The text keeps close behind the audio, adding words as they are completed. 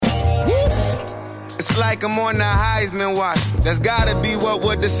It's like I'm on the Heisman watch. That's gotta be what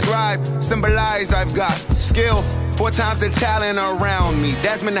would describe, symbolize I've got skill, 4 times the talent around me.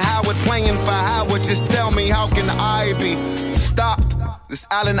 Desmond Howard playing for Howard. Just tell me, how can I be stopped? This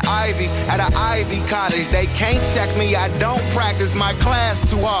Allen Ivy at an Ivy College. They can't check me. I don't practice my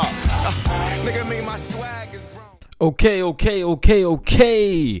class too hard. Look at me, my swag is grown. Okay.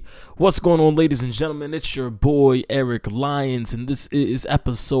 What's going on, ladies and gentlemen? It's your boy, Eric Lyons, and this is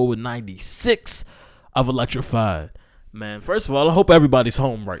episode 96 of Electrified. Man, first of all, I hope everybody's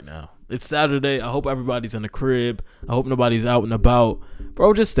home right now. It's Saturday. I hope everybody's in the crib. I hope nobody's out and about.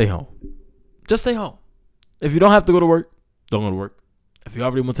 Bro, just stay home. Just stay home. If you don't have to go to work, don't go to work. If you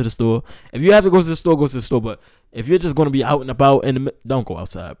already went to the store, if you have to go to the store, go to the store. But if you're just going to be out and about, don't go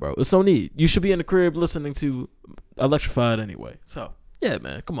outside, bro. It's no need. You should be in the crib listening to Electrified anyway. So, yeah,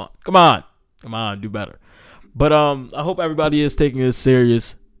 man, come on, do better. But I hope everybody is taking it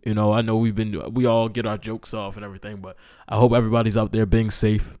serious. You know, I know we all get our jokes off and everything, but I hope everybody's out there being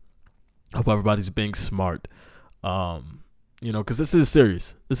safe. I hope everybody's being smart. Because this is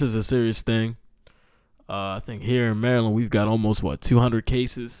serious. This is a serious thing. I think here in Maryland we've got almost 200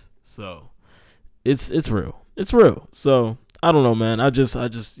 cases. So it's real. It's real. So I don't know, man. I just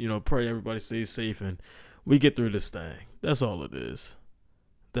pray everybody stays safe and we get through this thing. That's all it is.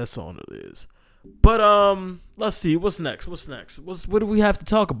 But let's see what's next. What do we have to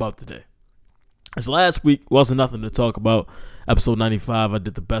talk about today? As last week wasn't nothing to talk about. Episode 95, I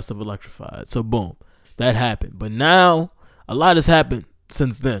did the best of Electrified. So boom, that happened. But now a lot has happened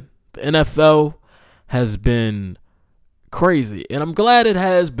since then. The NFL has been crazy, and I'm glad it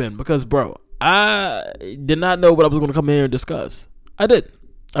has been because, bro, I did not know what I was going to come here and discuss. I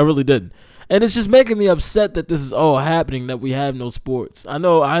really didn't, and it's just making me upset that this is all happening, that we have no sports. I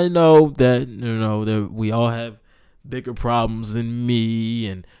know that that we all have bigger problems than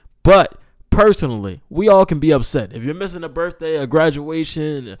me, but personally, we all can be upset. If you're missing a birthday, a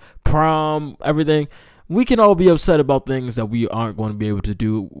graduation, a prom, everything, we can all be upset about things that we aren't going to be able to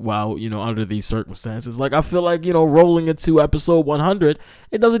do while, under these circumstances. Like, I feel like, rolling into episode 100,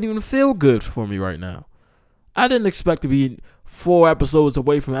 it doesn't even feel good for me right now. I didn't expect to be 4 episodes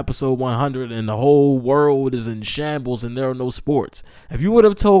away from episode 100 and the whole world is in shambles and there are no sports. If you would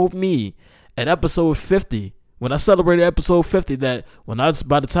have told me at episode 50, when I celebrated episode 50, that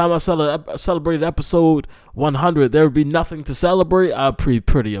by the time I celebrated episode 100, there would be nothing to celebrate, I'd be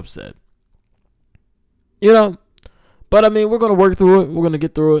pretty upset. But I mean, we're going to work through it. We're going to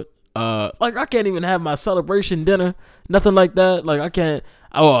get through it. I can't even have my celebration dinner. Nothing like that. Like, I can't.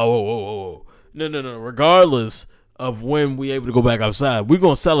 No. Regardless of when we able to go back outside, we're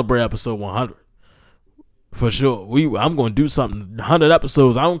going to celebrate episode 100. For sure. I'm going to do something. 100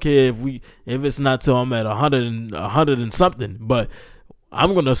 episodes. I don't care if it's not till I'm at 100 and something. But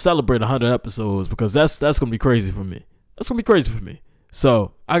I'm going to celebrate 100 episodes because that's going to be crazy for me.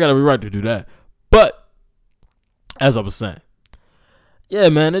 So I got to be right to do that. But as I was saying, yeah,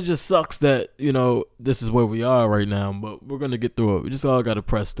 man, it just sucks that, this is where we are right now, but we're going to get through it. We just all got to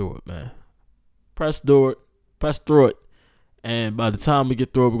press through it, man. Press through it. And by the time we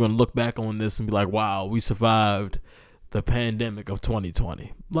get through it, we're going to look back on this and be like, wow, we survived the pandemic of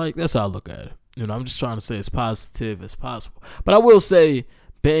 2020. Like, that's how I look at it. I'm just trying to say as positive as possible. But I will say,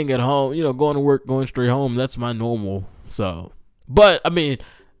 being at home, going to work, going straight home, that's my normal. So, but, I mean,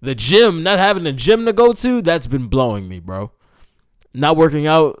 the gym, not having a gym to go to, that's been blowing me, bro. Not working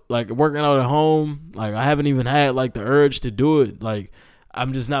out, working out at home, I haven't even had, the urge to do it.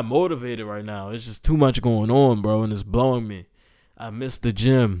 I'm just not motivated right now. It's just too much going on, bro, and it's blowing me. I miss the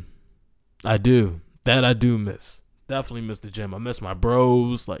gym. I do. That I do miss. Definitely miss the gym. I miss my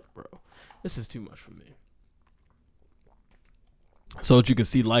bros. Bro, this is too much for me. So that you can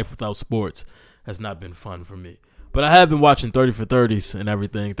see, life without sports has not been fun for me. But I have been watching 30 for 30s and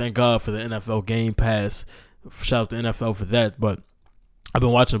everything. Thank God for the NFL Game Pass. Shout out to NFL for that. But I've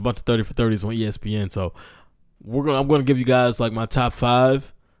been watching a bunch of 30 for 30s on ESPN. So I'm going to give you guys my top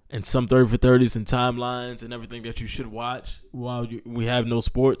 5 and some 30 for 30s and timelines and everything that you should watch while we have no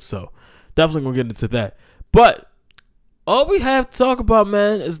sports. So definitely going to get into that. But all we have to talk about,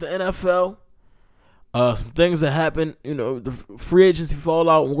 man, is the NFL. Some things that happened, the free agency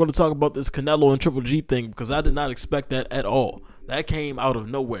fallout. We're going to talk about this Canelo and Triple G thing because I did not expect that at all. That came out of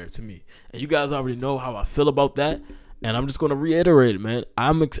nowhere to me, and you guys already know how I feel about that. And I'm just going to reiterate it, man. I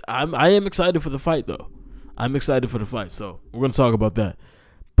am excited for the fight, though. I'm excited for the fight, so we're going to talk about that.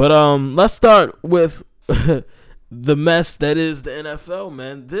 But let's start with the mess that is the NFL,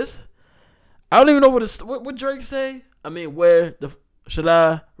 man. I don't even know what Drake say. I mean, should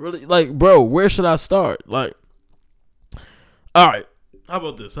I really, bro, where should I start? All right, How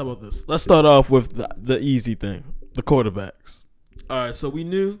about this? Let's start off with the easy thing, the quarterbacks. All right, so we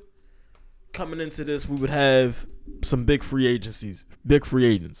knew coming into this we would have some big free agents.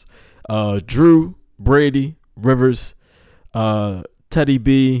 Drew, Brady, Rivers, Teddy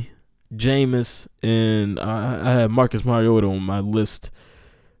B, Jameis, and I had Marcus Mariota on my list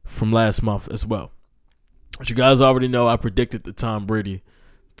from last month as well. But you guys already know I predicted the Tom Brady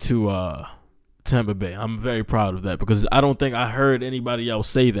to Tampa Bay. I'm very proud of that because I don't think I heard anybody else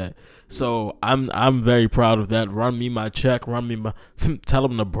say that. So I'm very proud of that. Run me my check. Tell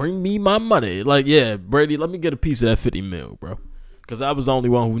them to bring me my money. Like, yeah, Brady, let me get a piece of that $50 million, bro. Because I was the only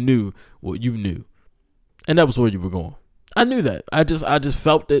one who knew what you knew, and that was where you were going. I knew that. I just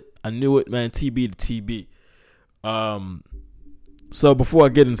felt it. I knew it, man. TB to TB. So before I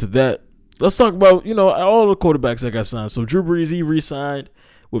get into that, let's talk about all the quarterbacks that got signed. So Drew Brees, he re-signed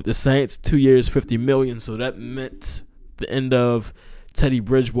with the Saints, 2 years, $50 million. So that meant the end of Teddy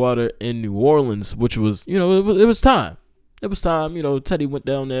Bridgewater in New Orleans, which was, it was time. It was time. Teddy went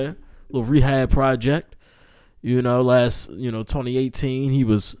down there, little rehab project. Last 2018, he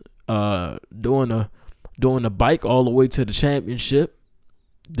was doing the bike all the way to the championship.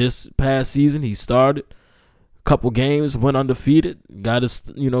 This past season, he started a couple games, went undefeated, got his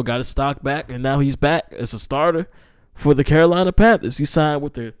stock back, and now he's back as a starter for the Carolina Panthers. He signed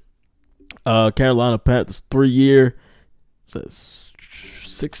with the Carolina Panthers 3-year,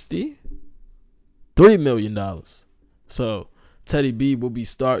 $63 million. So Teddy B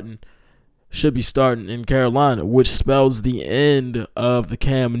should be starting in Carolina, which spells the end of the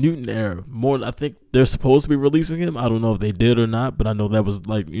Cam Newton era. I think they're supposed to be releasing him. I don't know if they did or not, but I know that was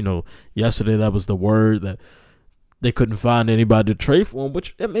yesterday that was the word that they couldn't find anybody to trade for him,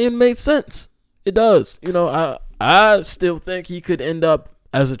 which it made sense. It does. I still think he could end up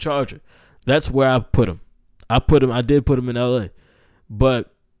as a Charger. That's where I put him. I did put him in LA.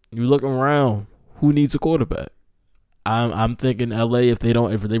 But you look around, who needs a quarterback? I'm thinking LA if they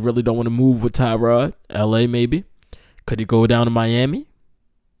really don't want to move with Tyrod. LA maybe. Could he go down to Miami?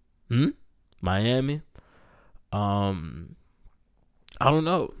 Miami. I don't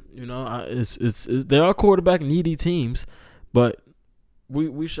know. There are quarterback needy teams, but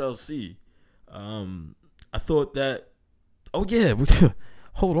we shall see. I thought that. Oh yeah,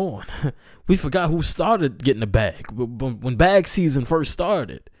 hold on. We forgot who started getting the bag when bag season first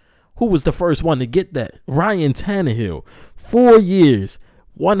started. Who was the first one to get that? Ryan Tannehill. 4 years,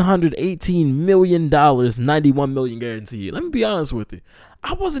 $118 million, $91 million guaranteed. Let me be honest with you.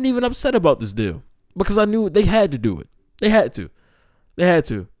 I wasn't even upset about this deal because I knew they had to do it. They had to. They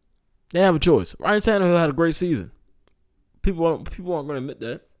have a choice. Ryan Tannehill had a great season. People aren't going to admit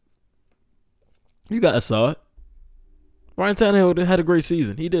that. You guys saw it. Ryan Tannehill had a great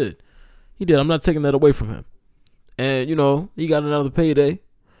season. He did. I'm not taking that away from him. And, he got another payday.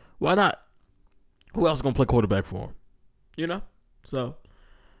 Why not? Who else is going to play quarterback for him? So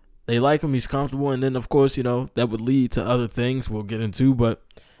they like him. He's comfortable. And then, of course, that would lead to other things we'll get into. But,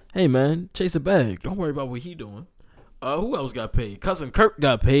 hey, man, chase a bag. Don't worry about what he doing. Who else got paid? Cousin Kirk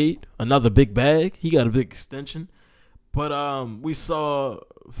got paid. Another big bag. He got a big extension. But we saw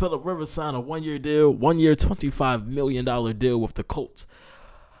Phillip Rivers sign a 1-year deal. 1 year, $25 million deal with the Colts.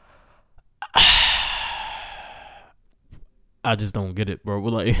 I just don't get it, bro.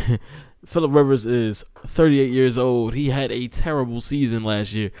 We're like, Phillip Rivers is 38 years old. He had a terrible season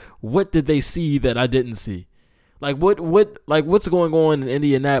last year. What did they see that I didn't see? What's going on in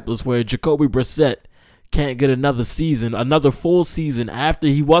Indianapolis where Jacoby Brissett can't get another full season after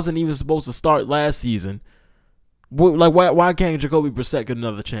he wasn't even supposed to start last season? Why can't Jacoby Brissett get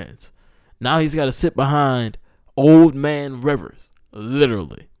another chance? Now he's got to sit behind old man Rivers,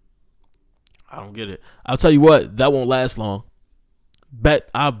 literally. I don't get it. I'll tell you what, that won't last long.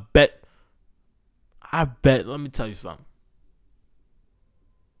 I bet. Let me tell you something.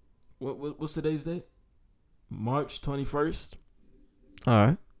 What's today's date? March 21st.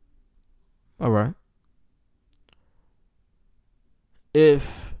 All right.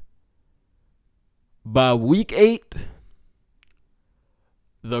 If by week 8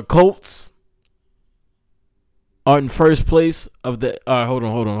 the Colts are in first place of the. All right, hold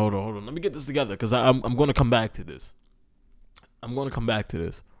on. Let me get this together because I'm going to come back to this. I'm going to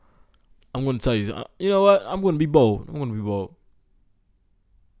tell you. You know what? I'm going to be bold.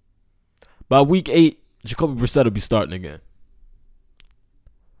 By week 8, Jacoby Brissett will be starting again.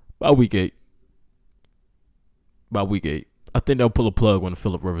 By week 8. I think they'll pull a plug on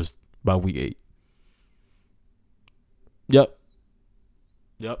Phillip Rivers by week 8. Yep.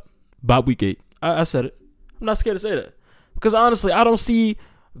 By week 8. I said it. I'm not scared to say that. Because honestly, I don't see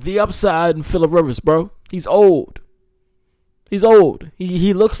the upside in Phillip Rivers, bro. He's old. He's old.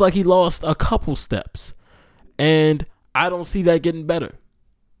 He looks like he lost a couple steps. And I don't see that getting better.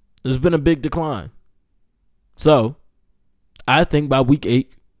 There's been a big decline. So, I think by week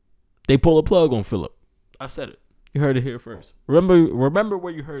 8, they pull a plug on Phillip. I said it. You heard it here first. Remember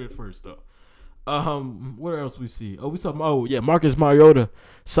where you heard it first, though. What else we see? We saw. Marcus Mariota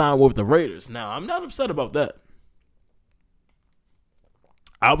signed with the Raiders. Now, I'm not upset about that.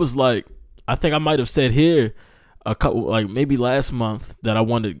 I was like, I think I might have said here a couple, like maybe last month, that I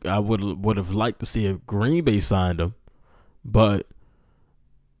would have liked to see if Green Bay signed him, but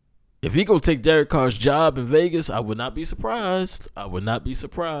if he go take Derek Carr's job in Vegas, I would not be surprised. I think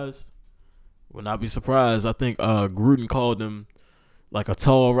Gruden called him like a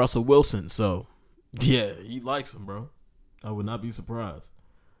tall Russell Wilson. So yeah, he likes him, bro. I would not be surprised.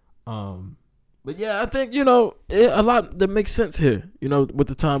 But yeah, I think, a lot that makes sense here, with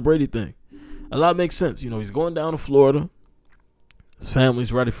the Tom Brady thing. A lot makes sense. He's going down to Florida. His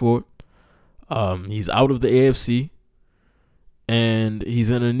family's ready for it. He's out of the AFC. And he's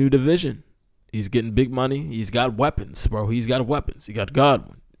in a new division. He's getting big money. He's got weapons, bro. He's got weapons. You got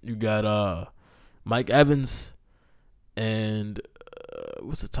Godwin. You got Mike Evans. And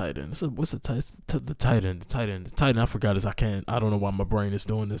what's the tight end? What's the tight end? The tight end. I forgot this. I don't know why my brain is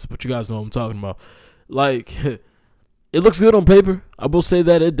doing this, but you guys know what I'm talking about. Like, it looks good on paper. I will say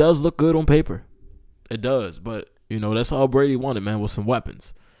that it does look good on paper. It does, but that's all Brady wanted, man, was some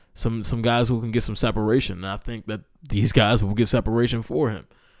weapons, some guys who can get some separation. And I think that these guys will get separation for him.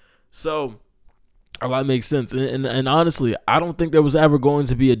 So a lot makes sense. And honestly, I don't think there was ever going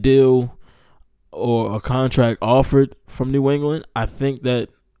to be a deal or a contract offered from New England. I think that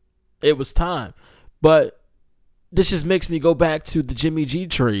it was time. But this just makes me go back to the Jimmy G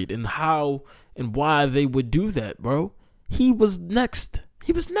trade and how and why they would do that, bro. He was next.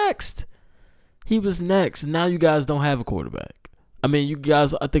 Now you guys don't have a quarterback. I mean, you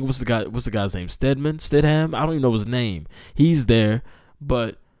guys, I think what's the guy's name? Stidham? I don't even know his name. He's there,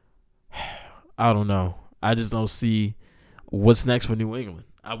 but I don't know. I just don't see what's next for New England.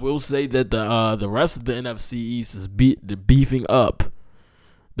 I will say that the rest of the NFC East is beefing up.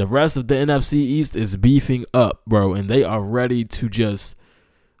 The rest of the NFC East is beefing up, bro, and they are ready to just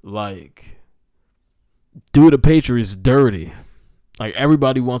like do the Patriots dirty. Like,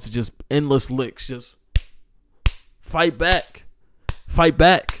 everybody wants to just endless licks, just fight back.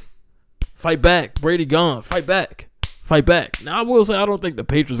 Brady gone. Fight back. Now, I will say I don't think the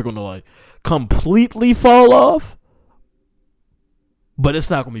Patriots are going to like completely fall off, but it's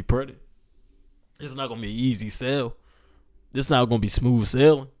not going to be pretty. It's not going to be an easy sell. It's not going to be smooth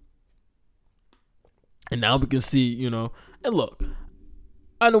sailing. And now we can see, and look,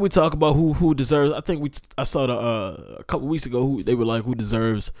 I know we talk about who deserves. I saw a couple weeks ago who they were like, who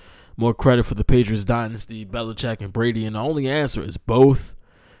deserves more credit for the Patriots dynasty, Belichick and Brady, and the only answer is both.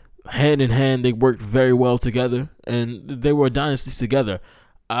 Hand in hand, they worked very well together, and they were a dynasty together.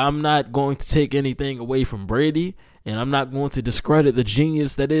 I'm not going to take anything away from Brady, and I'm not going to discredit the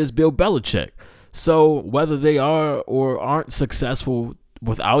genius that is Bill Belichick. So whether they are or aren't successful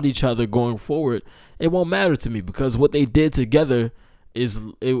without each other going forward, it won't matter to me, because what they did together it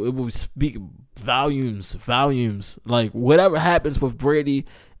will speak volumes. Like, whatever happens with Brady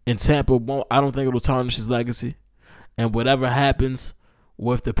in Tampa, I don't think it'll tarnish his legacy. And whatever happens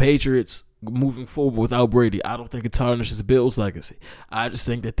with the Patriots moving forward without Brady, I don't think it tarnishes Bill's legacy. I just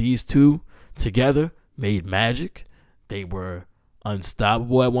think that these two together made magic. They were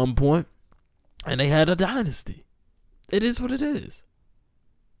unstoppable at one point, and they had a dynasty. It is what it is.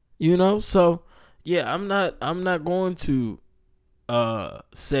 So yeah, I'm not going to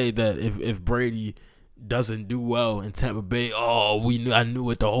say that if Brady doesn't do well in Tampa Bay, I knew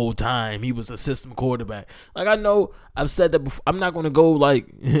it the whole time. He was a system quarterback. Like, I know I've said that before. I'm not gonna go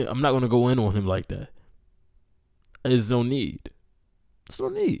in on him like that. There's no need.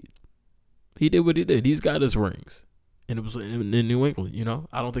 He did what he did. He's got his rings, and it was in New England.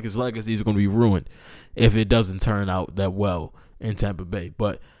 I don't think his legacy is gonna be ruined if it doesn't turn out that well in Tampa Bay.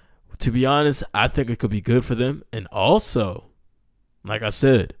 But to be honest, I think it could be good for them. And also, like I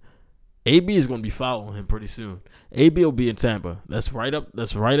said, AB is going to be following him pretty soon. AB will be in Tampa. That's right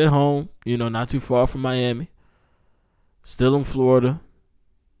at home. Not too far from Miami. Still in Florida.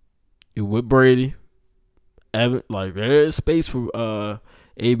 You with Brady. Like, there is space for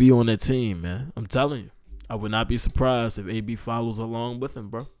AB on that team, man. I'm telling you. I would not be surprised if AB follows along with him,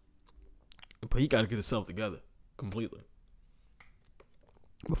 bro. But he got to get himself together completely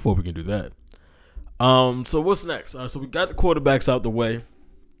before we can do that. So what's next? So we got the quarterbacks out the way.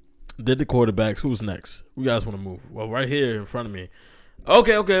 Did the quarterbacks. Who's next? Who guys want to move? Well, right here in front of me,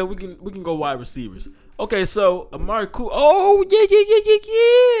 Okay, we can go wide receivers. Okay, so Amari Cooper. Oh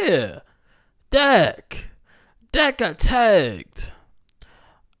yeah. Dak got tagged.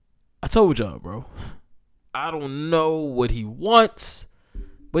 I told y'all, bro. I don't know what he wants,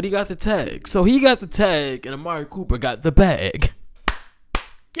 but he got the tag. So he got the tag, and Amari Cooper got the bag.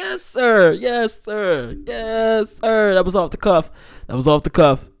 Yes, sir. That was off the cuff.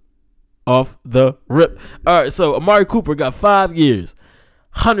 Off the rip. All right, so Amari Cooper got 5 years,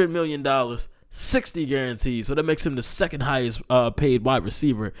 $100 million, 60 guaranteed. So that makes him the second highest paid wide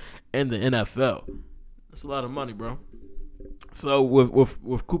receiver in the NFL. That's a lot of money, bro. So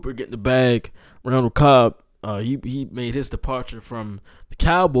with Cooper getting the bag, Randall Cobb, he made his departure from the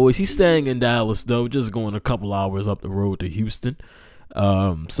Cowboys. He's staying in Dallas though, just going a couple hours up the road to Houston.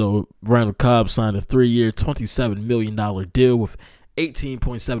 So Randall Cobb signed a 3-year, $27 million deal with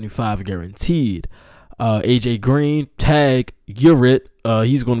 $18.75 guaranteed. AJ Green, tag, you're it.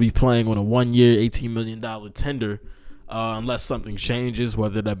 He's going to be playing on a 1-year, $18 million tender, unless something changes,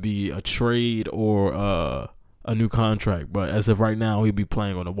 whether that be a trade or a new contract. But as of right now, he'll be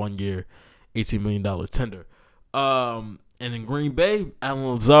playing on a 1-year, $18 million tender. And in Green Bay, Allen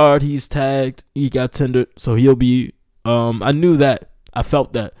Lazard, he's tagged. He got tendered, so he'll be. I knew that. I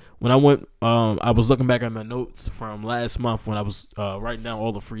felt that when I went. I was looking back at my notes from last month when I was writing down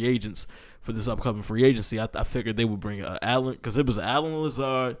all the free agents for this upcoming free agency. I figured they would bring Allen, because it was Allen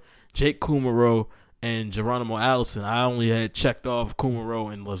Lazard, Jake Kumerow, and Geronimo Allison. I only had checked off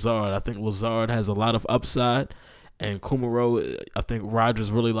Kumerow and Lazard. I think Lazard has a lot of upside, and Kumerow, I think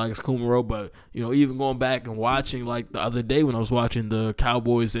Rodgers really likes Kumerow. But even going back and watching, like the other day when I was watching the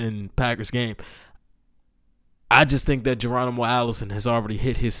Cowboys and Packers game, I just think that Geronimo Allison has already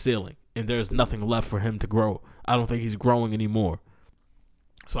hit his ceiling, and there's nothing left for him to grow. I don't think he's growing anymore.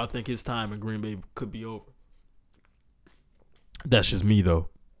 So I think his time in Green Bay could be over. That's just me, though.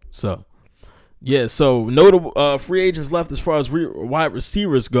 So, yeah, so notable free agents left as far as wide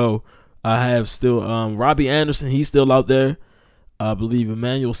receivers go. I have still Robbie Anderson. He's still out there. I believe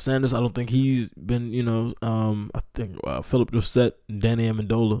Emmanuel Sanders. I don't think he's been, I think Philip Dorsett, Danny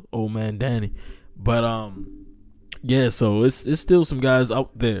Amendola, old man Danny. But, yeah, so it's still some guys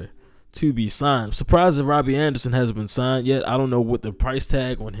out there to be signed. I'm surprised that Robbie Anderson hasn't been signed yet. I don't know what the price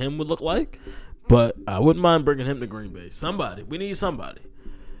tag on him would look like, but I wouldn't mind bringing him to Green Bay. We need somebody.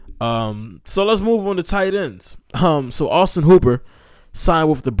 So let's move on to tight ends. So Austin Hooper signed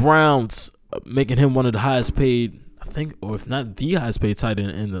with the Browns, making him one of the highest paid, I think, or if not the highest paid tight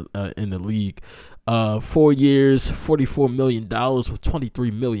end in the league. 4 years, $44 million with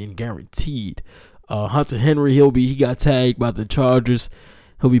 $23 million guaranteed. Hunter Henry, he got tagged by the Chargers.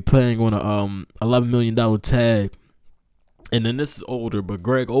 He'll be playing on a $11 million tag. And then this is older, but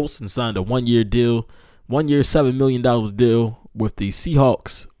Greg Olsen signed a 1-year deal, 1-year, $7 million deal with the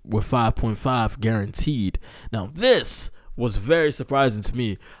Seahawks with 5.5 guaranteed. Now, this was very surprising to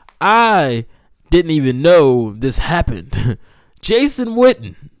me. I didn't even know this happened. Jason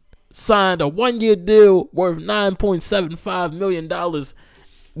Witten signed a 1-year deal worth $9.75 million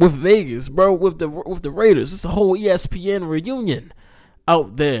with Vegas, bro, with the Raiders. It's a whole ESPN reunion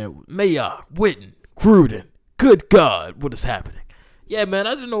out there. Mayock, Witten, Gruden. Good God, what is happening? Yeah, man,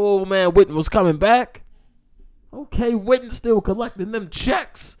 I didn't know old man Witten was coming back. Okay, Witten still collecting them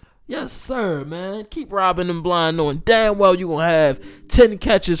checks. Yes, sir, man. Keep robbing them blind, knowing damn well you're going to have 10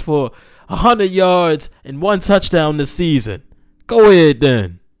 catches for 100 yards and 1 touchdown this season. Go ahead,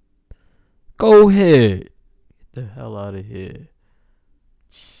 then. Go ahead. Get the hell out of here.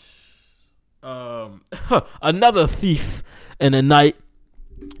 Another thief in the night,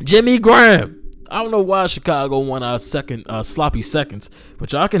 Jimmy Graham. I don't know why Chicago won our second sloppy seconds,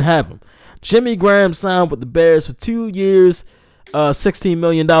 but y'all can have him. Jimmy Graham signed with the Bears for 2 years, $16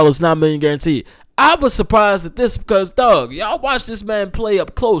 million, $9 million guaranteed. I was surprised at this because, dog, y'all watched this man play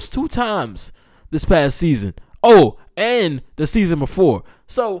up close 2 times this past season. Oh, and the season before.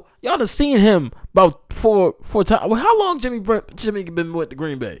 So y'all done seen him about four times. Well, how long Jimmy been with the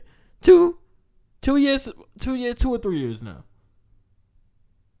Green Bay? 2 years, 2 or 3 years now.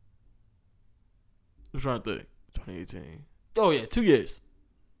 I'm trying to think. 2018. Oh yeah, 2 years.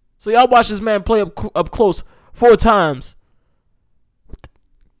 So y'all watch this man play up close 4 times.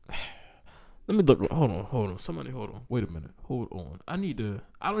 Let me look. Hold on. Somebody hold on. Wait a minute. Hold on. I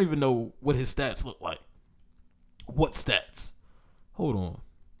don't even know what his stats look like. What stats? Hold on.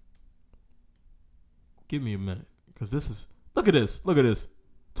 Give me a minute. Because this is... Look at this.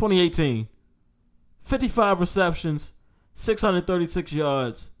 2018. 55 receptions. 636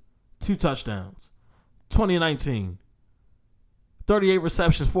 yards. 2 touchdowns. 2019. 38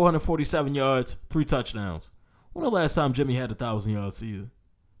 receptions. 447 yards. 3 touchdowns. When the last time Jimmy had a 1,000-yard season?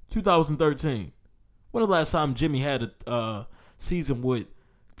 2013. When the last time Jimmy had a season with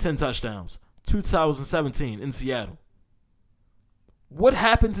 10 touchdowns? 2017 in Seattle. What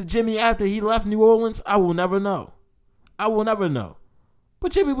happened to Jimmy after he left New Orleans? I will never know.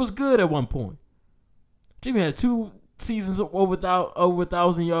 But Jimmy was good at one point. Jimmy had 2 seasons over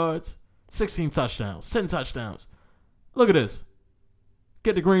 1,000 yards, 16 touchdowns, 10 touchdowns. Look at this.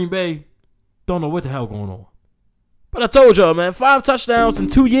 Get to Green Bay. Don't know what the hell going on. But I told y'all, man, 5 touchdowns in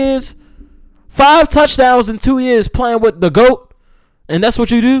 2 years. 5 touchdowns in 2 years playing with the GOAT. And that's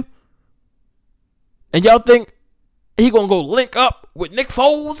what you do? And y'all think he gonna go link up with Nick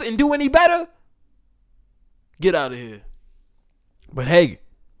Foles and do any better? Get out of here. But hey,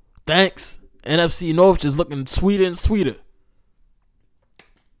 thanks. NFC North just looking sweeter and sweeter.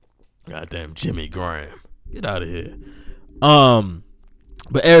 Goddamn Jimmy Graham. Get out of here.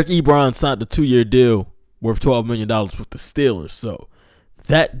 But Eric Ebron signed a 2-year deal worth $12 million with the Steelers. So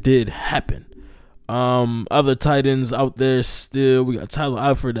that did happen. Other tight ends out there still. We got Tyler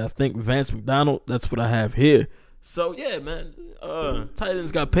Eifert, I think Vance McDonald. That's what I have here. So yeah, man. Tight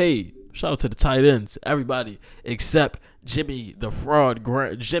ends got paid. Shout out to the tight ends. Everybody except Jimmy the Fraud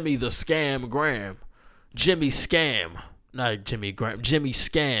Graham. Jimmy the Scam Graham. Jimmy Scam. Not Jimmy Graham. Jimmy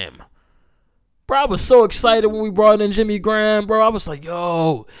Scam. Bro, I was so excited when we brought in Jimmy Graham, bro. I was like,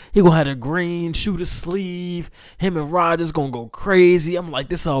 yo, he gonna have a green shooter sleeve. Him and Rodgers gonna go crazy. I'm like,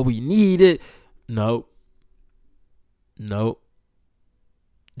 this is all we needed. Nope.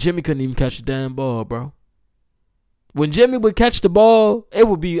 Jimmy couldn't even catch the damn ball, bro. When Jimmy would catch the ball, it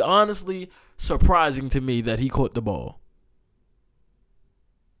would be honestly surprising to me that he caught the ball.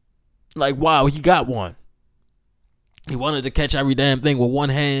 Like, wow, he got one. He wanted to catch every damn thing with one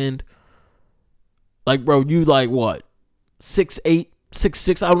hand. Like, bro, you like what? 6'8",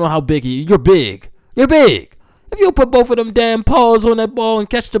 6'6", I don't know how big he is. You're big. If you put both of them damn paws on that ball and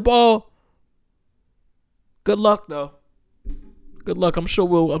catch the ball, good luck though. Good luck. I'm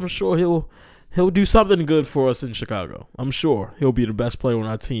sure he'll do something good for us in Chicago. I'm sure he'll be the best player on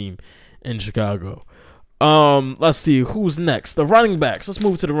our team in Chicago. Let's see who's next. The running backs. Let's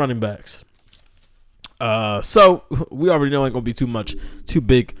move to the running backs. So we already know ain't gonna be too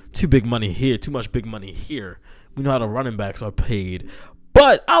big money here. Too much big money here. We know how the running backs are paid.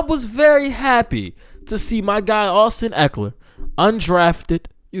 But I was very happy to see my guy Austin Eckler, undrafted,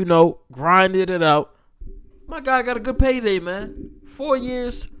 grinded it out. My guy got a good payday, man. 4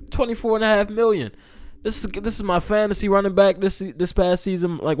 years, $24.5 million. This is my fantasy running back this past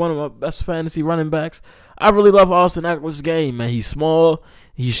season, like one of my best fantasy running backs. I really love Austin Eckler's game, man. He's small,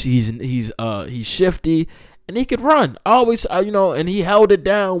 he's shifty, and he could run. And he held it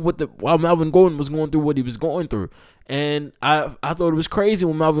down while Melvin Gordon was going through what he was going through. And I thought it was crazy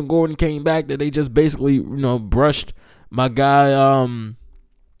when Melvin Gordon came back that they just basically, brushed my guy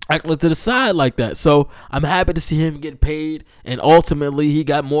Eckler to the side like that. So I'm happy to see him get paid, and ultimately he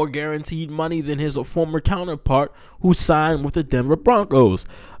got more guaranteed money than his former counterpart who signed with the Denver Broncos.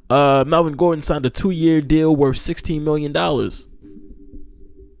 Melvin Gordon signed a 2-year deal worth $16 million.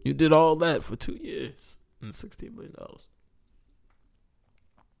 You did all that for 2 years and $16 million.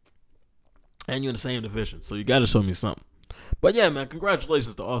 And you're in the same division, so you got to show me something. But yeah, man,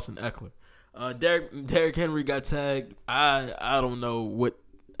 congratulations to Austin Eckler. Derrick Henry got tagged. I don't know what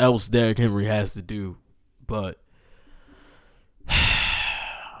else Derrick Henry has to do, but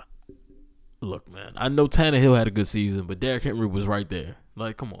look, man, I know Tannehill had a good season, but Derrick Henry was right there.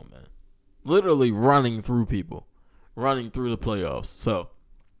 Like, come on, man, literally running through people, running through the playoffs. So,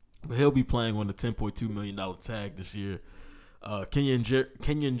 but he'll be playing on the $10.2 million tag this year. Kenyon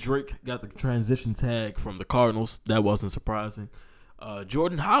Drake got the transition tag from the Cardinals. That wasn't surprising.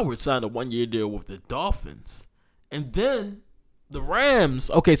 Jordan Howard signed a 1-year deal with the Dolphins, and then the Rams.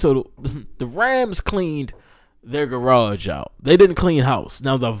 Okay, so the Rams cleaned their garage out. They didn't clean house.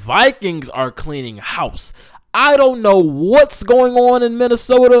 Now the Vikings are cleaning house. I don't know what's going on in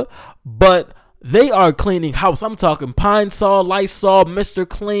Minnesota, but they are cleaning house. I'm talking Pine Sol, Lysol, Mr.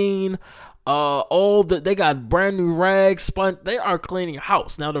 Clean, they got brand new rags spun. They are cleaning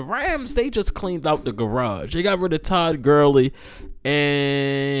house. Now the Rams, they just cleaned out the garage. They got rid of Todd Gurley and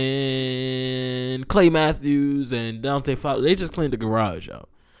Clay Matthews and Dante Fowler. They just cleaned the garage out.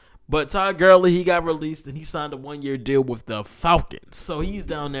 But Todd Gurley, he got released and he signed a 1-year deal with the Falcons. So he's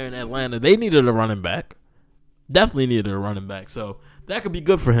down there in Atlanta. They needed a running back. Definitely needed a running back. So that could be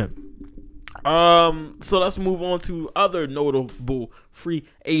good for him. So let's move on to other notable free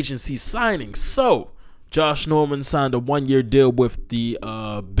agency signings. So Josh Norman signed a 1-year deal with the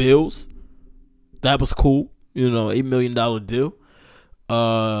Bills. That was cool. $8 million deal.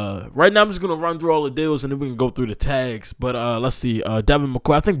 Right now I'm just gonna run through all the deals and then we can go through the tags. But let's see. Devin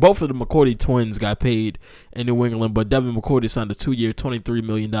McCourty. I think both of the McCourty twins got paid in New England, but Devin McCourty signed a 2-year, $23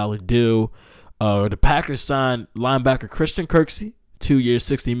 million deal. The Packers signed linebacker Christian Kirksey, 2 years,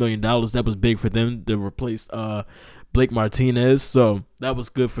 $60 million. That was big for them to replace Blake Martinez, so that was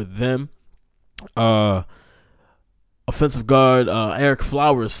good for them. Offensive guard Eric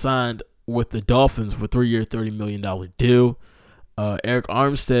Flowers signed with the Dolphins for a 3-year, $30 million deal. Eric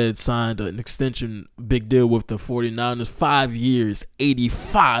Armstead signed an extension, big deal with the 49ers, 5 years,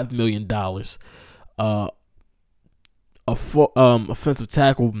 $85 million. Offensive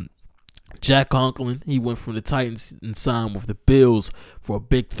tackle Jack Conklin, he went from the Titans and signed with the Bills for a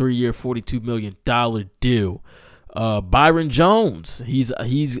big 3-year, $42 million deal. Byron Jones, he's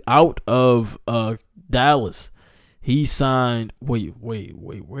out of Dallas. He signed. Wait.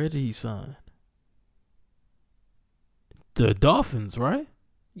 Where did he sign? The Dolphins, right?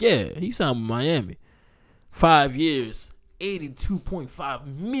 Yeah, he signed with Miami. 5 years, $82.5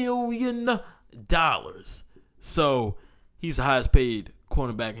 million. So he's the highest paid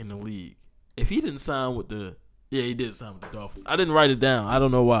cornerback in the league. If he didn't sign with he did sign with the Dolphins. I didn't write it down. I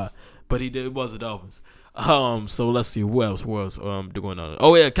don't know why, but he did. It was the Dolphins. So let's see who else was going on.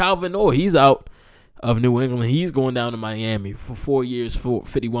 Oh yeah, Calvin Orr, he's out of New England. He's going down to Miami for 4 years for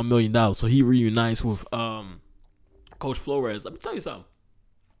 $51 million. So he reunites with Coach Flores. Let me tell you something.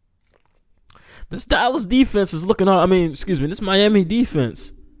 This Dallas defense is looking on. This Miami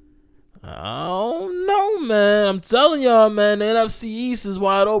defense. I don't know, man. I'm telling y'all, man, the NFC East is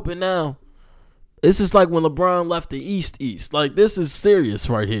wide open now. It's just like when LeBron left the East. Like, this is serious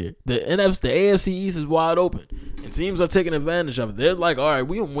right here. The AFC East is wide open, and teams are taking advantage of it. They're like, all right,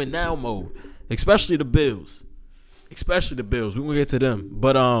 we in win now mode, especially the Bills. We're gonna get to them,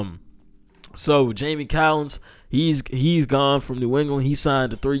 but so Jamie Collins, he's gone from New England. He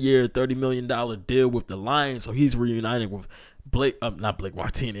signed a 3-year, $30 million deal with the Lions, so he's reuniting with not Blake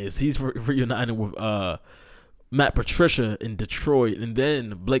Martinez. He's reuniting with Matt Patricia in Detroit, and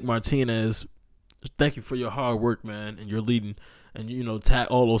then Blake Martinez. Thank you for your hard work, man, and your leading, and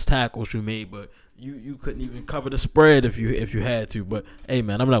all those tackles you made, but you couldn't even cover the spread if you had to. But hey,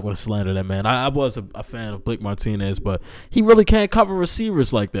 man, I'm not going to slander that man. I was a fan of Blake Martinez, but he really can't cover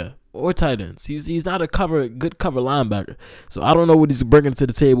receivers like that or tight ends. He's not a good cover linebacker. So I don't know what he's bringing to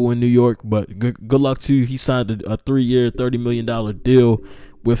the table in New York, but good luck to you. He signed a 3-year, $30 million deal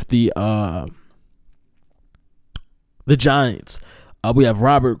with the Giants. We have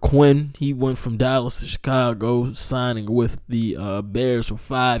Robert Quinn. He went from Dallas to Chicago, signing with the Bears for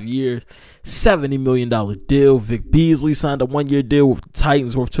 5 years, $70 million deal. Vic Beasley signed a 1-year deal with the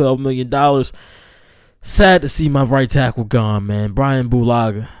Titans worth $12 million. Sad to see my right tackle gone, man. Brian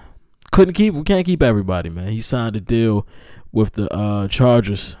Bulaga. We can't keep everybody, man. He signed a deal with the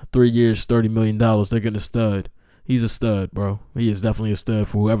Chargers, 3 years, $30 million. They're getting a stud. He's a stud, bro. He is definitely a stud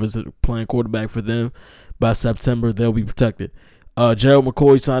for whoever's playing quarterback for them. By September, they'll be protected. Gerald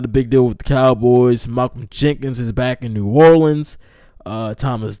McCoy signed a big deal with the Cowboys. Malcolm Jenkins is back in New Orleans.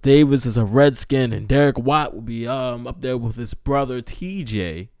 Thomas Davis is a Redskin, and Derek Watt will be up there with his brother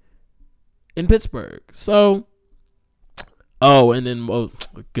TJ in Pittsburgh. So, and then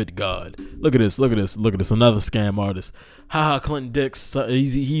good God, look at this! Another scam artist. Clinton Dix.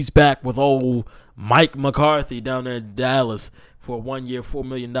 He's back with old Mike McCarthy down there in Dallas for a 1-year, $4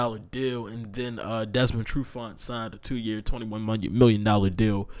 million deal, and then Desmond Trufant signed a 2-year, $21 million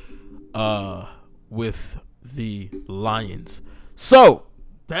deal with the Lions. So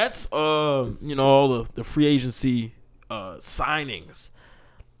that's all of the free agency signings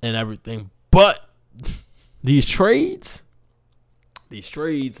and everything. But these trades,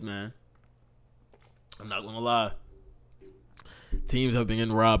 man, I'm not gonna lie, teams have been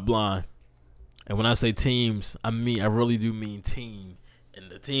getting robbed blind. And when I say teams, I really do mean team. And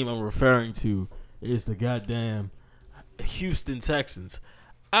the team I'm referring to is the goddamn Houston Texans.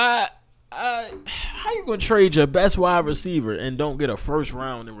 How you gonna trade your best wide receiver and don't get a first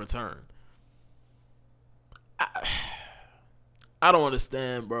round in return? I don't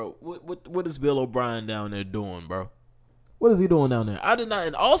understand, bro. What is Bill O'Brien down there doing, bro? What is he doing down there? I did not.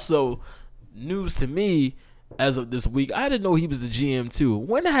 And also, news to me, as of this week, I didn't know he was the GM too.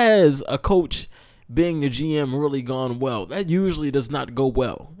 When has a coach being the GM really gone well? That usually does not go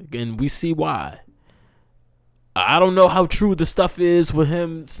well, and we see why. I don't know how true the stuff is with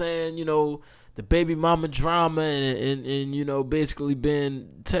him saying, the baby mama drama and basically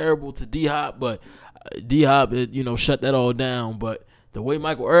being terrible to D-Hop, but D-Hop, shut that all down. But the way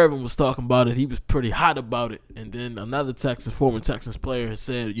Michael Irvin was talking about it, he was pretty hot about it. And then another former Texans player has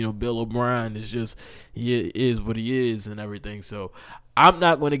said, Bill O'Brien is just, he is what he is and everything. So I'm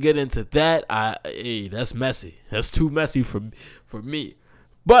not going to get into that. That's messy. That's too messy for me.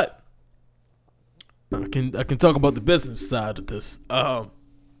 But I can talk about the business side of this.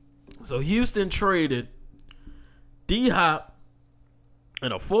 So Houston traded D-Hop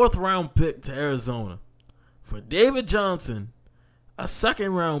and a 4th round pick to Arizona for David Johnson, a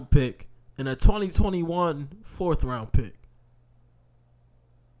 2nd round pick, and a 2021 4th round pick.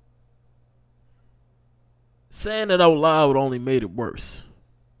 Saying it out loud only made it worse.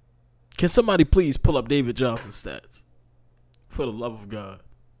 Can somebody please pull up David Johnson's stats? For the love of God.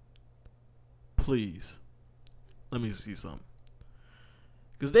 Please. Let me see something.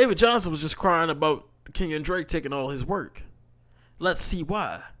 Because David Johnson was just crying about Kenyon Drake taking all his work. Let's see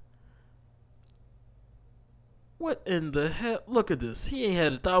why. What in the hell? Look at this. He ain't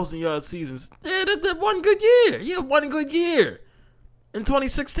had 1,000-yard seasons. Yeah, that one good year. He had one good year in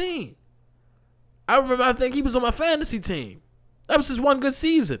 2016. I remember, I think he was on my fantasy team. That was his one good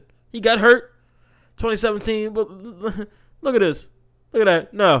season. He got hurt 2017. But look at this. Look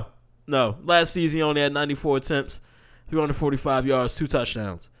at that. No. Last season, he only had 94 attempts, 345 yards, 2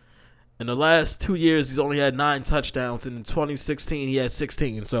 touchdowns. In the last 2 years, he's only had 9 touchdowns. And in 2016, he had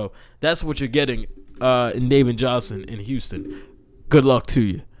 16. So that's what you're getting in David Johnson in Houston. Good luck to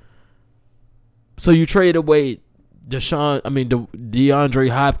you. So you trade away DeAndre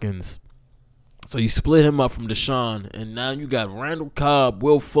Hopkins. So you split him up from Deshaun, and now you got Randall Cobb,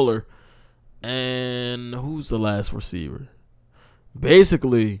 Will Fuller, and who's the last receiver?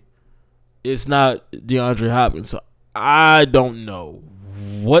 Basically, it's not DeAndre Hopkins. So I don't know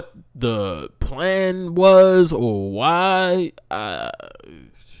what the plan was or why.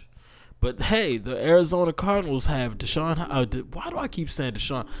 But hey, the Arizona Cardinals have Deshaun. Why do I keep saying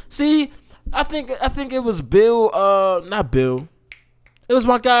Deshaun? See, I think it was Bill. Not Bill. It was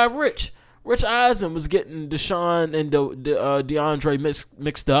my guy Rich. Rich Eisen was getting Deshaun and DeAndre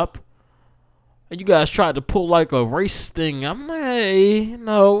mixed up. And you guys tried to pull like a race thing. I'm like, hey,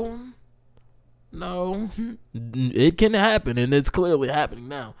 no. It can happen, and it's clearly happening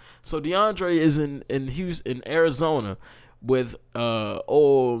now. So DeAndre is in Houston, in Arizona, with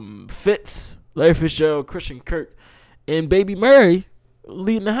Fitz, Larry Fitzgerald, Christian Kirk, and Baby Murray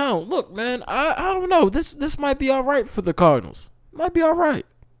leading the hound. Look, man, I don't know. This might be all right for the Cardinals. Might be all right.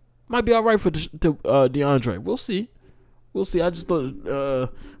 Might be all right for DeAndre. We'll see. I just thought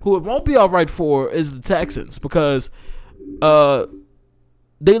who it won't be all right for is the Texans, because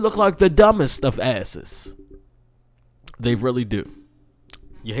they look like the dumbest of asses. They really do.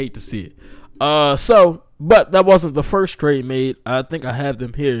 You hate to see it. But that wasn't the first trade made. I think I have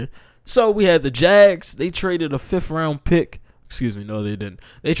them here. So we had the Jags. They traded a 5th round pick. Excuse me, no, they didn't.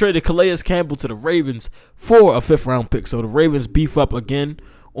 They traded Calais Campbell to the Ravens for a 5th round pick. So the Ravens beef up again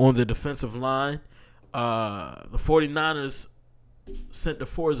on the defensive line. The 49ers sent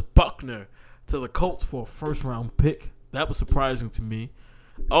DeForest Buckner to the Colts for a 1st round pick. That was surprising to me.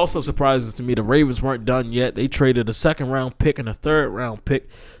 Also surprising to me, the Ravens weren't done yet. They traded a 2nd round pick and a 3rd round pick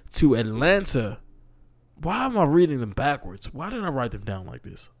to Atlanta. Why am I reading them backwards? Why did I write them down like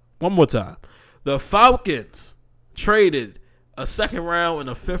this? One more time. The Falcons traded a 2nd round and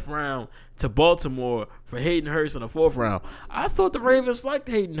a 5th round to Baltimore for Hayden Hurst in the 4th round. I thought the Ravens liked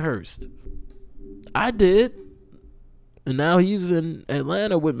Hayden Hurst. I did. And now he's in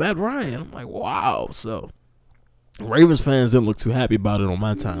Atlanta with Matt Ryan. I'm like, wow. So Ravens fans didn't look too happy about it on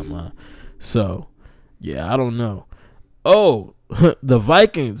my timeline. So, yeah, I don't know. Oh, the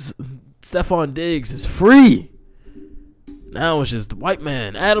Vikings, Stephon Diggs is free. Now it's just the white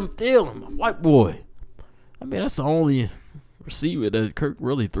man, Adam Thielen, my white boy. I mean, that's the only receiver that Kirk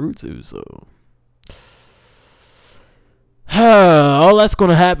really threw to, so. All that's going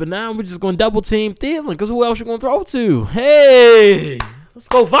to happen now. We're just going to double team Thielen, because who else you going to throw to? Hey, let's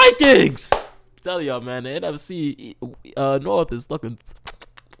go Vikings. Tell y'all, man, the NFC North is looking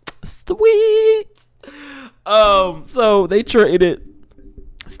sweet. So they traded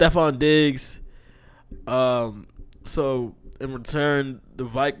Stephon Diggs. So in return, the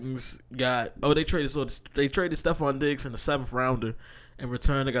Vikings got they traded Stephon Diggs in the 7th rounder. In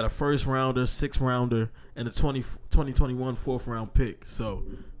return, they got a 1st rounder, 6th rounder, and a 2021 4th round pick. So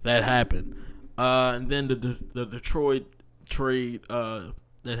that happened. And then the Detroit trade that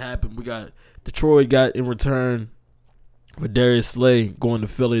happened, Detroit got in return for Darius Slay going to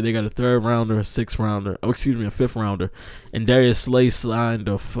Philly. They got a 3rd rounder, a 6th rounder. A 5th rounder. And Darius Slay signed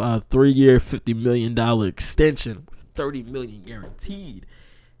a 3-year, $50 million extension with $30 million guaranteed.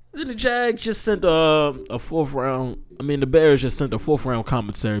 And then the Jags just sent a 4th round. I mean, the Bears just sent a 4th round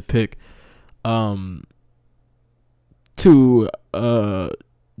compensatory pick to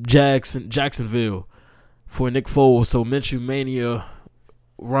Jacksonville for Nick Foles. So Minshew Mania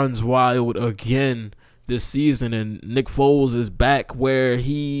runs wild again this season, and Nick Foles is back where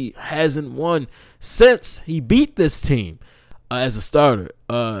he hasn't won since he beat this team as a starter.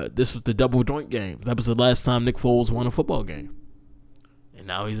 This was the double joint game. That was the last time Nick Foles won a football game. And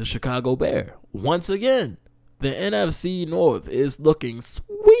now he's a Chicago Bear. Once again, the NFC North is looking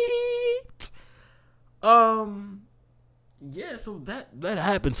sweet. Yeah, so that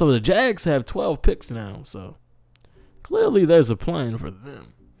happened. So the Jags have 12 picks now, so clearly there's a plan for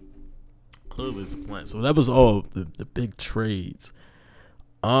them. Clearly there's a plan. So that was all the big trades.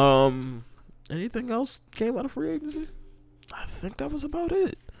 Anything else came out of free agency? I think that was about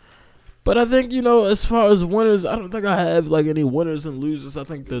it. But I think, as far as winners, I don't think I have like any winners and losers. I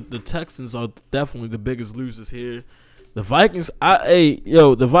think the Texans are definitely the biggest losers here. The Vikings,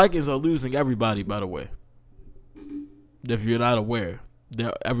 the Vikings are losing everybody, by the way. If you're not aware,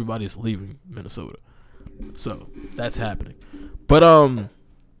 everybody's leaving Minnesota. So that's happening. But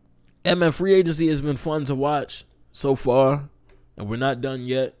man, free agency has been fun to watch so far, and we're not done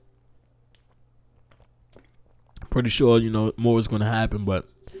yet. Pretty sure more is going to happen, but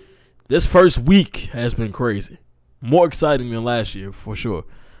this first week has been crazy, more exciting than last year for sure.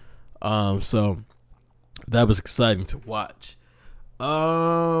 So that was exciting to watch.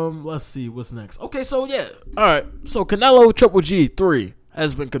 Let's see what's next. Okay, so yeah, all right. So Canelo Triple G 3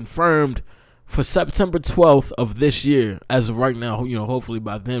 has been confirmed for September 12th of this year. As of right now, hopefully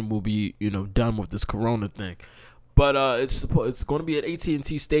by then we'll be done with this Corona thing. But it's going to be at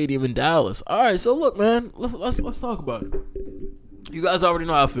AT&T Stadium in Dallas. All right, so look, man, let's talk about it. You guys already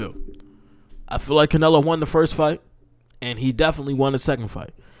know how I feel. I feel like Canelo won the first fight, and he definitely won the second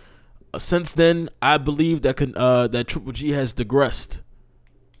fight. Since then, I believe that that Triple G has digressed.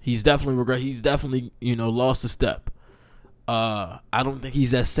 He's definitely lost a step. I don't think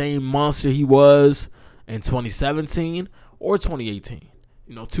he's that same monster he was in 2017 or 2018.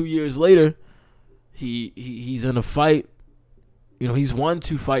 2 years later, he's in a fight. He's won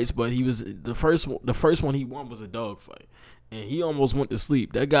 2 fights, but he was the first one he won was a dog fight, and he almost went to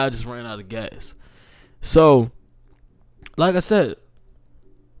sleep. That guy just ran out of gas. So, like I said,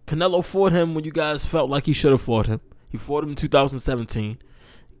 Canelo fought him when you guys felt like he should have fought him. He fought him in 2017.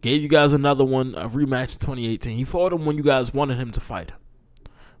 Gave you guys another one, a rematch in 2018. He fought him when you guys wanted him to fight him.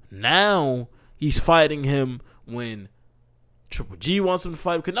 Now, he's fighting him when Triple G wants him to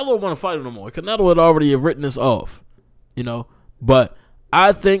fight him. Canelo don't want to fight him no more. Canelo had already written this off. But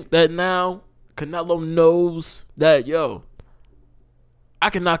I think that now Canelo knows that, I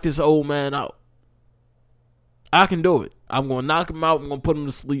can knock this old man out. I can do it. I'm going to knock him out. I'm going to put him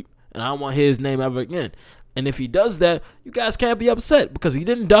to sleep. And I don't want to hear his name ever again. And if he does that, you guys can't be upset because he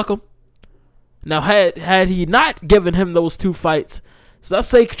didn't duck him. Now, had he not given him those 2 fights, so let's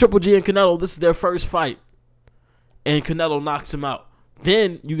say Triple G and Canelo, this is their first fight, and Canelo knocks him out.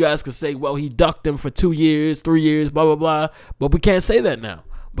 Then you guys could say, well, he ducked him for 2 years, 3 years, blah, blah, blah. But we can't say that now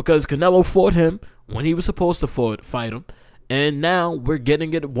because Canelo fought him when he was supposed to fight him. And now we're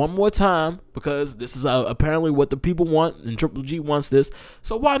getting it one more time because this is apparently what the people want, and Triple G wants this.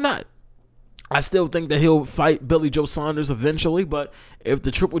 So why not? I still think that he'll fight Billy Joe Saunders eventually, but if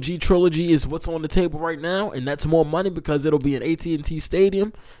the Triple G trilogy is what's on the table right now, and that's more money because it'll be an AT&T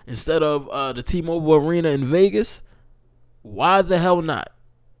Stadium instead of the T-Mobile Arena in Vegas, why the hell not?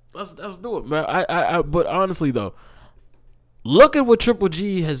 Let's do it, man. But honestly though, look at what Triple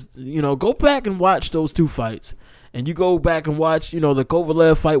G has. Go back and watch those 2 fights. And you go back and watch, the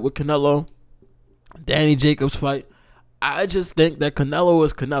Kovalev fight with Canelo, Danny Jacobs fight. I just think that Canelo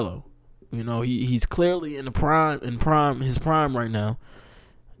is Canelo. He's clearly in his prime right now.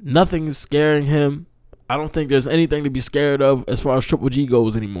 Nothing is scaring him. I don't think there's anything to be scared of as far as Triple G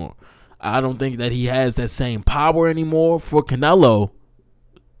goes anymore. I don't think that he has that same power anymore for Canelo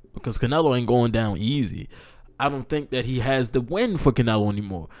because Canelo ain't going down easy. I don't think that he has the win for Canelo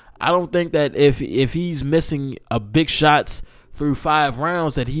anymore. I don't think that if he's missing big shots through 5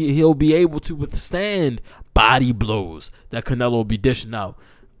 rounds that he'll be able to withstand body blows that Canelo will be dishing out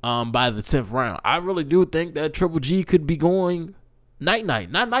by the 10th round. I really do think that Triple G could be going night-night.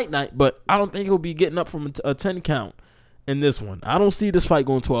 Not night-night, but I don't think he'll be getting up from a 10 count in this one. I don't see this fight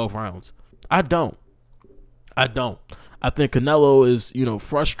going 12 rounds. I don't. I think Canelo is,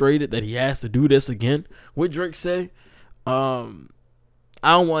 frustrated that he has to do this again. What Drake say?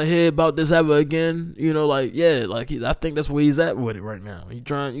 I don't want to hear about this ever again. I think that's where he's at with it right now. He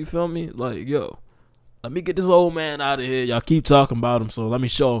trying, you feel me? Let me get this old man out of here. Y'all keep talking about him, so let me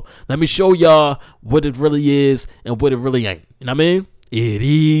show y'all what it really is and what it really ain't. You know what I mean? It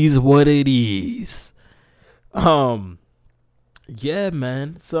is what it is. Yeah,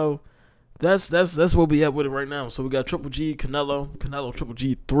 man. So that's where we at with it right now. So we got Triple G, Canelo Triple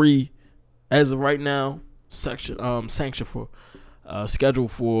G 3 as of right now. Sanction for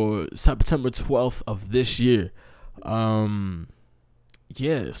scheduled for September 12th of this year.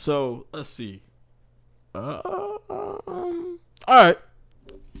 Yeah. So let's see. All right.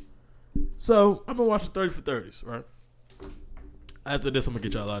 So I've been watching 30 for 30s, right? After this, I'm gonna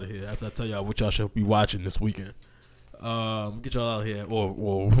get y'all out of here. After I tell y'all what y'all should be watching this weekend, get y'all out of here,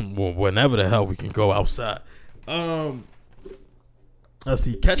 or whenever the hell we can go outside. Let's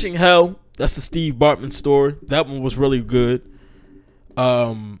see, Catching Hell. That's the Steve Bartman story. That one was really good.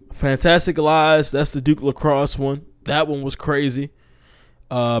 Fantastic Lies. That's the Duke Lacrosse one. That one was crazy.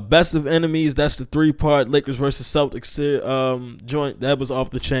 Best of Enemies. That's the 3-part Lakers versus Celtics joint. That was off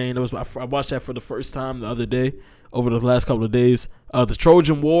the chain. I watched that for the first time the other day. Over the last couple of days, the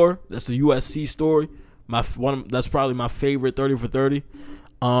Trojan War. That's the USC story. That's probably my favorite 30 for 30.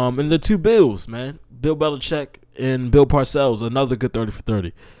 And the two Bills, man, Bill Belichick and Bill Parcells, another good 30 for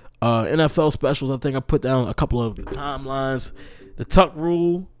 30. NFL specials. I think I put down a couple of the timelines. The Tuck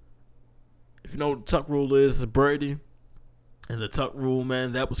Rule. If you know what the Tuck Rule is, it's Brady and the Tuck Rule,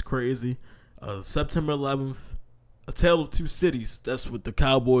 man. That was crazy. September 11th, A Tale of Two Cities. That's with the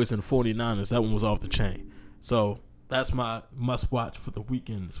Cowboys and 49ers. That one was off the chain. So that's my must watch for the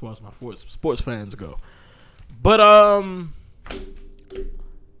weekend as far as my sports fans go. But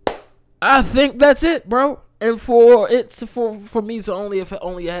I think that's it, bro. And for me to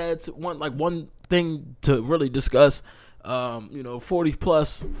only had one thing to really discuss,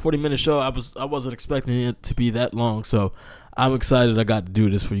 40-minute show. I wasn't expecting it to be that long, so I'm excited I got to do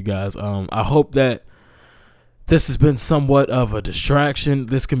this for you guys. I hope that this has been somewhat of a distraction.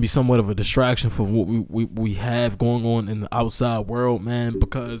 This can be somewhat of a distraction from what we have going on in the outside world, man,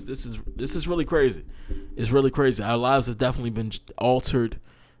 because this is really crazy. It's really crazy. Our lives have definitely been altered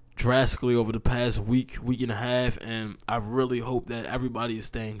drastically over the past week and a half, and I really hope that everybody is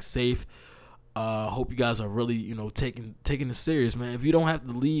staying safe. Hope you guys are really, taking it serious, man. If you don't have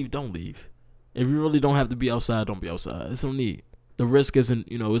to leave, don't leave. If you really don't have to be outside, don't be outside. It's no need. The risk isn't,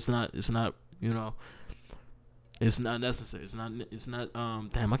 it's not it's not necessary. It's not,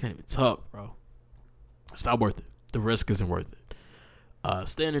 damn, I can't even talk, bro. It's not worth it. The risk isn't worth it.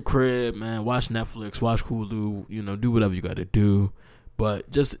 Stay in the crib, man. Watch Netflix, watch Hulu, do whatever you got to do.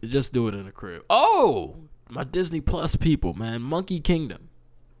 But just do it in the crib. Oh, my Disney Plus people, man. Monkey Kingdom.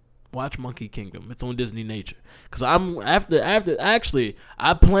 Watch Monkey Kingdom. It's on Disney Nature. Because I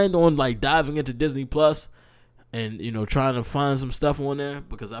planned on, diving into Disney Plus and, trying to find some stuff on there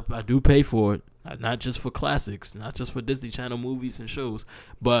because I do pay for it. Not just for classics, not just for Disney Channel movies and shows,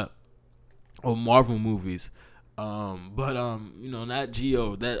 or Marvel movies. Not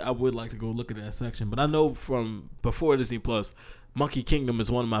Geo. That I would like to go look at that section. But I know from before Disney Plus, Monkey Kingdom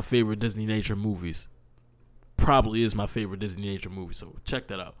is one of my favorite Disney Nature movies. Probably is my favorite Disney Nature movie. So check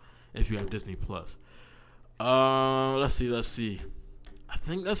that out if you have Disney Plus. Let's see. I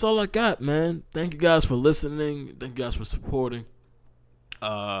think that's all I got, man. Thank you guys for listening. Thank you guys for supporting.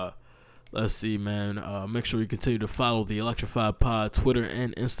 Let's see, man. Make sure you continue to follow the Electrified Pod Twitter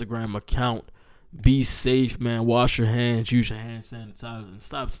and Instagram account. Be safe, man. Wash your hands. Use your hand sanitizer. And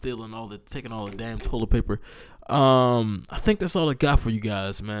stop taking all the damn toilet paper. I think that's all I got for you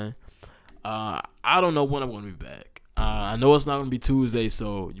guys, man. I don't know when I'm going to be back. I know it's not going to be Tuesday,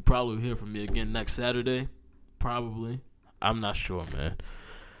 so you probably will hear from me again next Saturday. Probably. I'm not sure, man.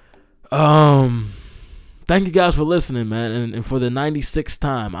 Thank you guys for listening, man. And for the 96th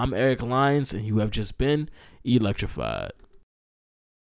time, I'm Eric Lyons, and you have just been electrified.